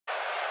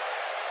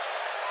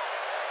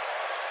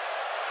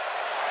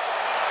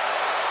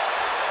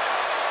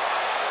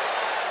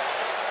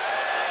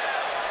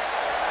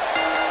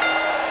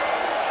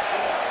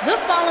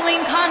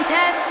following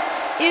contest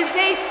is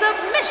a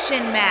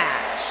submission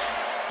match.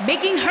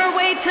 Making her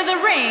way to the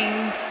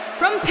ring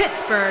from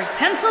Pittsburgh,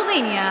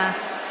 Pennsylvania,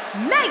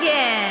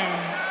 Meagan.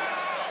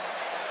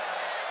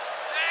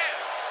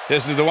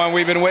 This is the one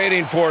we've been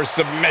waiting for,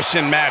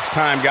 submission match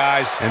time,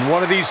 guys. And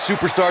one of these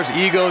superstars'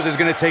 egos is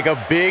going to take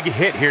a big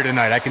hit here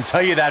tonight. I can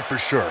tell you that for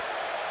sure.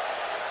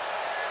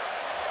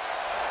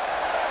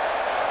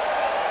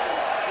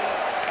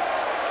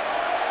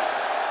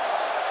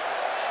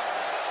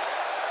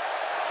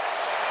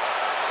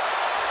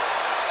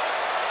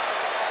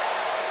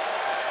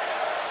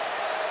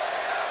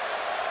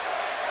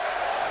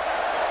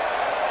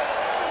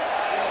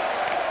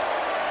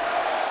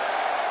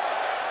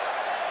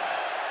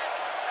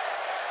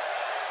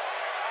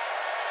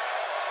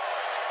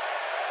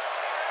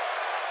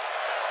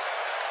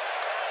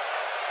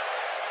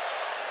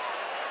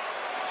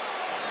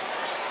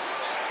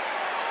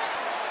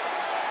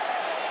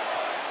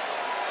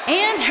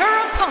 And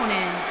her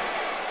opponent,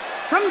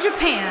 from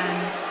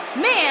Japan,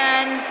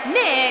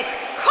 Nick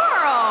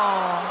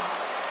Carl.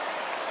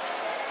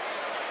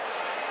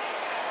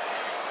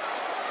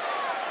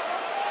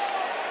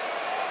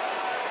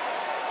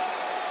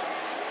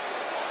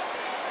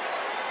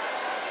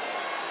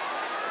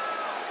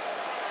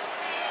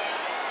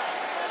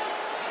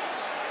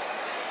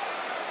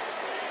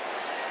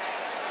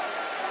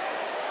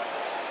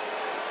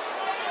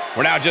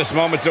 We're now just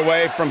moments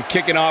away from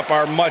kicking off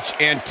our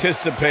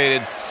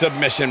much-anticipated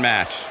submission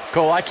match.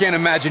 Cole, I can't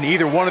imagine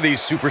either one of these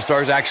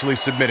superstars actually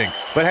submitting.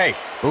 But hey,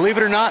 believe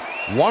it or not,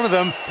 one of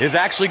them is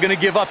actually going to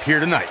give up here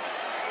tonight.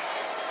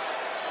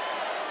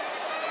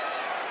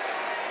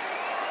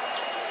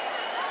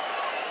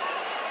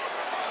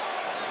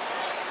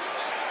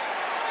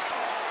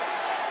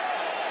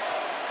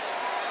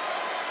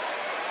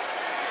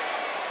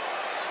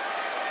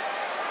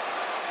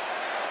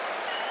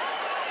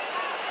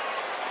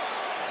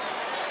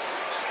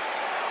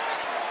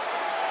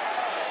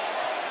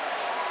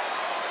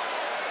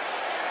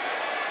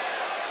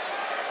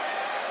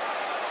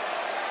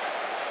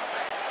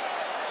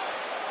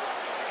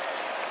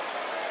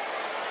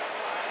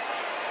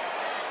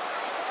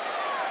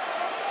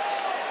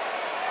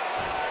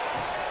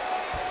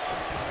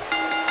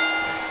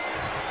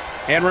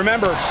 And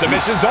remember,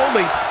 submissions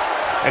only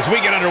as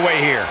we get underway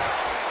here.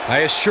 I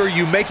assure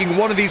you, making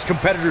one of these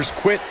competitors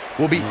quit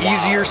will be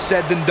easier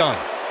said than done.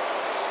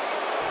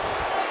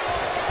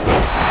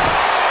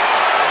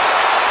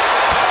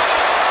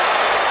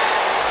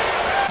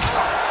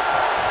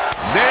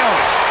 Nailed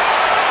it.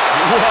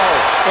 Whoa,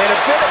 and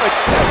a bit of a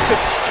test of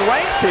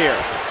strength here.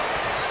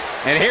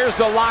 And here's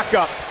the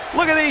lockup.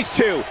 Look at these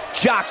two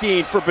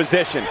jockeying for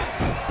position.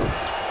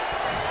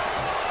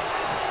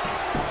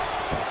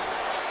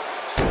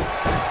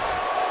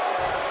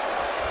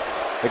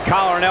 The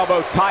collar and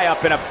elbow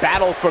tie-up in a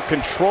battle for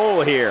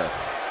control here.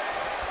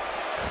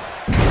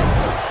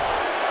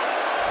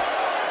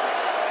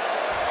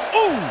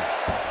 Ooh!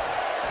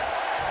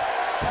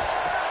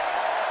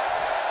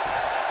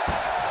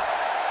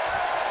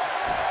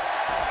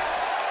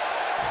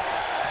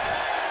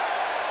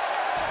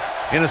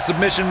 In a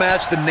submission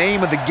match, the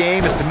name of the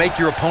game is to make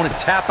your opponent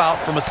tap out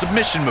from a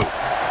submission move.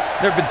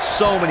 There have been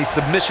so many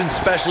submission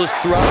specialists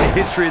throughout the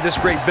history of this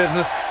great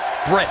business.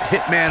 Bret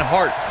Hitman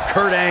Hart,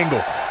 Kurt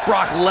Angle,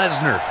 Brock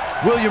Lesnar,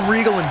 William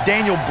Regal, and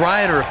Daniel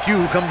Bryan are a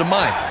few who come to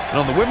mind. And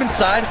on the women's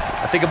side,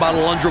 I think about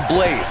Alundra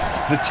Blaze,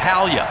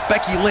 Natalya,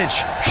 Becky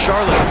Lynch,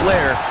 Charlotte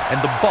Flair, and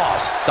the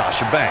boss,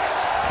 Sasha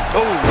Banks.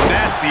 Oh,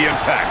 nasty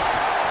impact.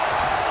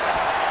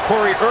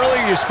 Corey,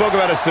 earlier you spoke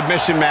about a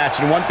submission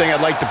match, and one thing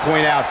I'd like to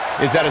point out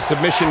is that a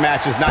submission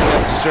match is not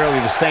necessarily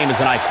the same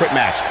as an I Quit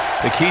match.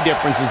 The key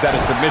difference is that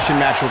a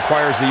submission match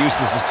requires the use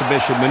of a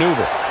submission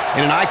maneuver.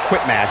 In an I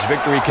Quit match,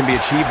 victory can be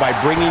achieved by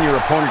bringing your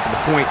opponent to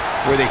the point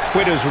where they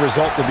quit as a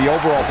result of the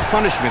overall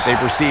punishment they've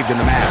received in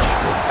the match.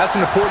 That's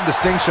an important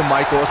distinction,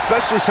 Michael,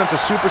 especially since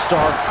a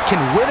superstar can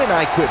win an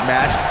I Quit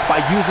match by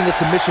using the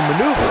submission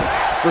maneuver.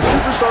 For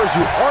superstars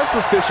who aren't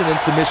proficient in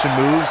submission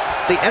moves,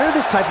 they enter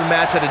this type of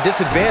match at a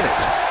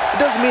disadvantage. It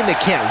doesn't mean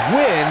they can't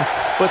win,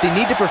 but they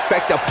need to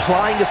perfect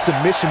applying a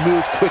submission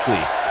move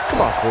quickly.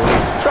 Come on, Corey,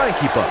 try and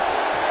keep up.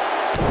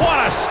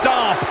 What a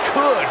stomp!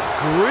 Good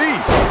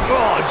grief!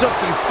 Oh, just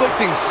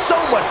inflicting so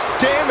much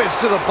damage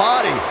to the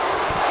body.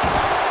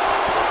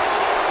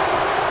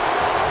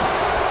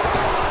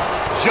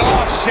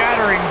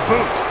 Jaw-shattering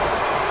boot.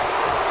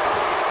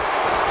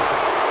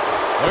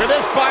 Look at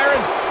this,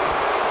 Byron.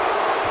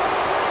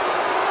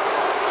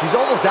 She's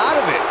almost out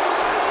of it.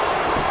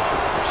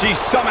 She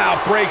somehow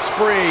breaks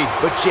free.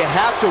 But you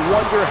have to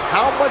wonder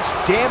how much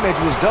damage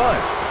was done.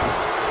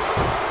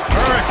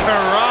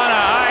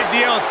 Hurricanrana, ay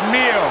Dios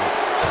mío.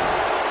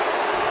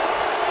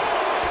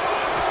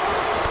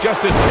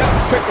 Just a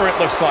step quicker, it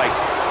looks like.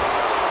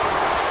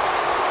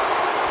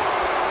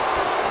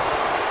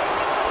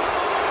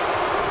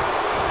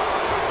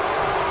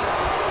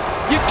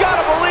 You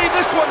gotta believe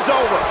this one's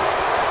over.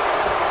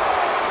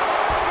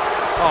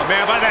 Oh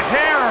man, by the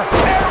hair.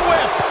 Hair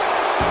whip.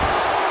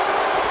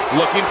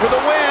 looking for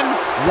the win.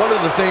 One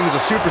of the things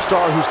a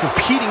superstar who's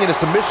competing in a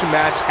submission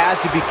match has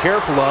to be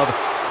careful of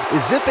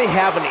is if they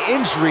have an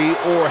injury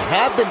or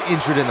have been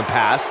injured in the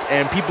past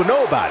and people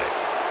know about it.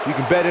 You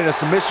can bet in a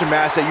submission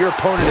match that your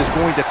opponent is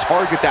going to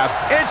target that.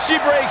 And she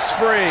breaks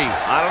free.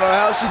 I don't know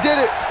how she did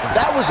it, but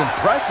that was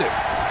impressive.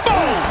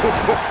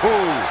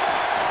 Boom!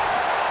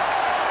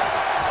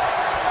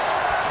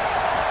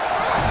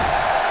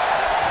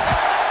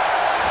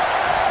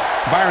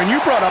 Byron, you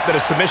brought up that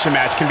a submission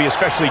match can be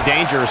especially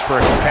dangerous for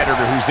a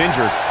competitor who's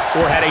injured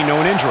or had a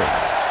known injury.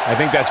 I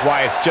think that's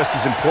why it's just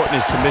as important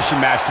in a submission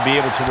match to be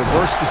able to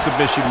reverse the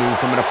submission move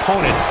from an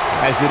opponent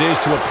as it is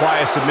to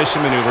apply a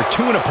submission maneuver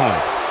to an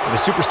opponent. If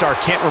a superstar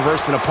can't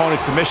reverse an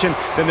opponent's submission,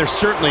 then they're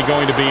certainly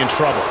going to be in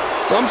trouble.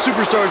 Some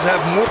superstars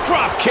have more.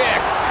 Drop kick.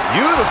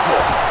 Beautiful.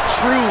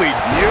 Truly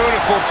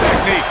beautiful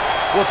technique.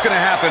 What's going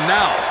to happen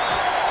now?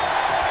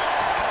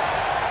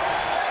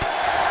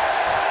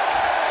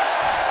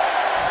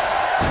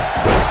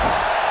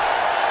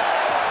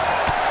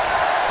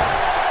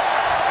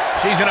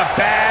 She's in a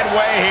bad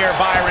way here,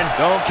 Byron.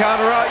 Don't count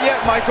her out yet,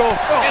 Michael.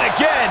 And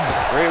again.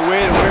 Great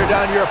way to wear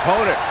down your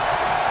opponent.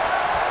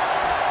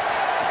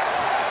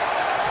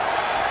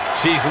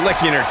 She's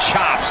licking her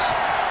chops.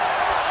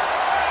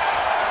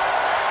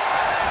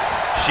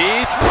 She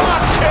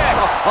drop kick.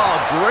 Oh,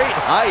 great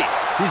height.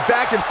 She's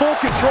back in full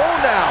control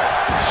now.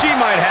 She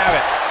might have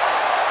it.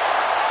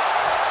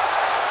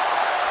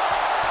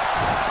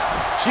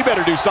 She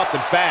better do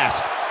something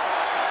fast.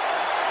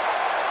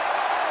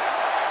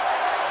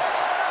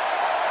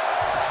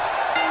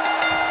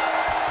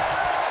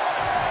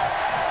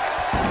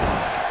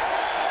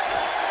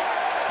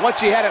 Once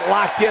she had it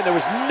locked in, there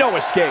was no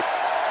escape.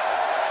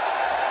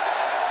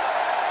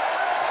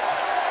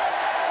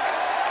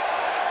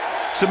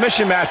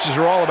 Submission matches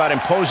are all about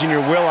imposing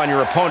your will on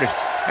your opponent,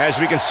 as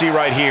we can see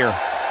right here.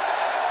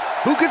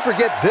 Who could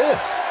forget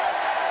this?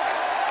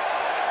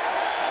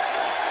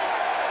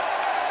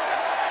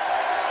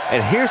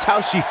 And here's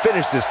how she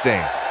finished this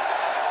thing.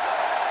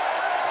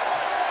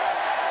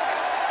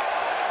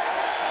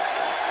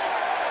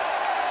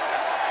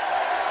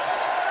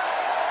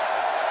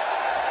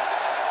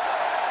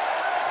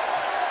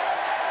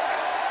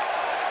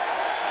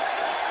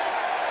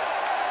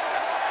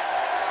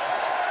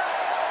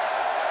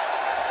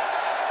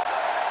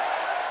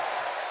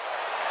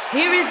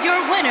 Here is your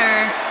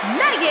winner,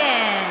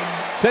 Meagan.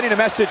 Sending a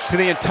message to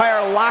the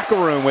entire locker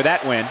room with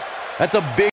that win. That's a big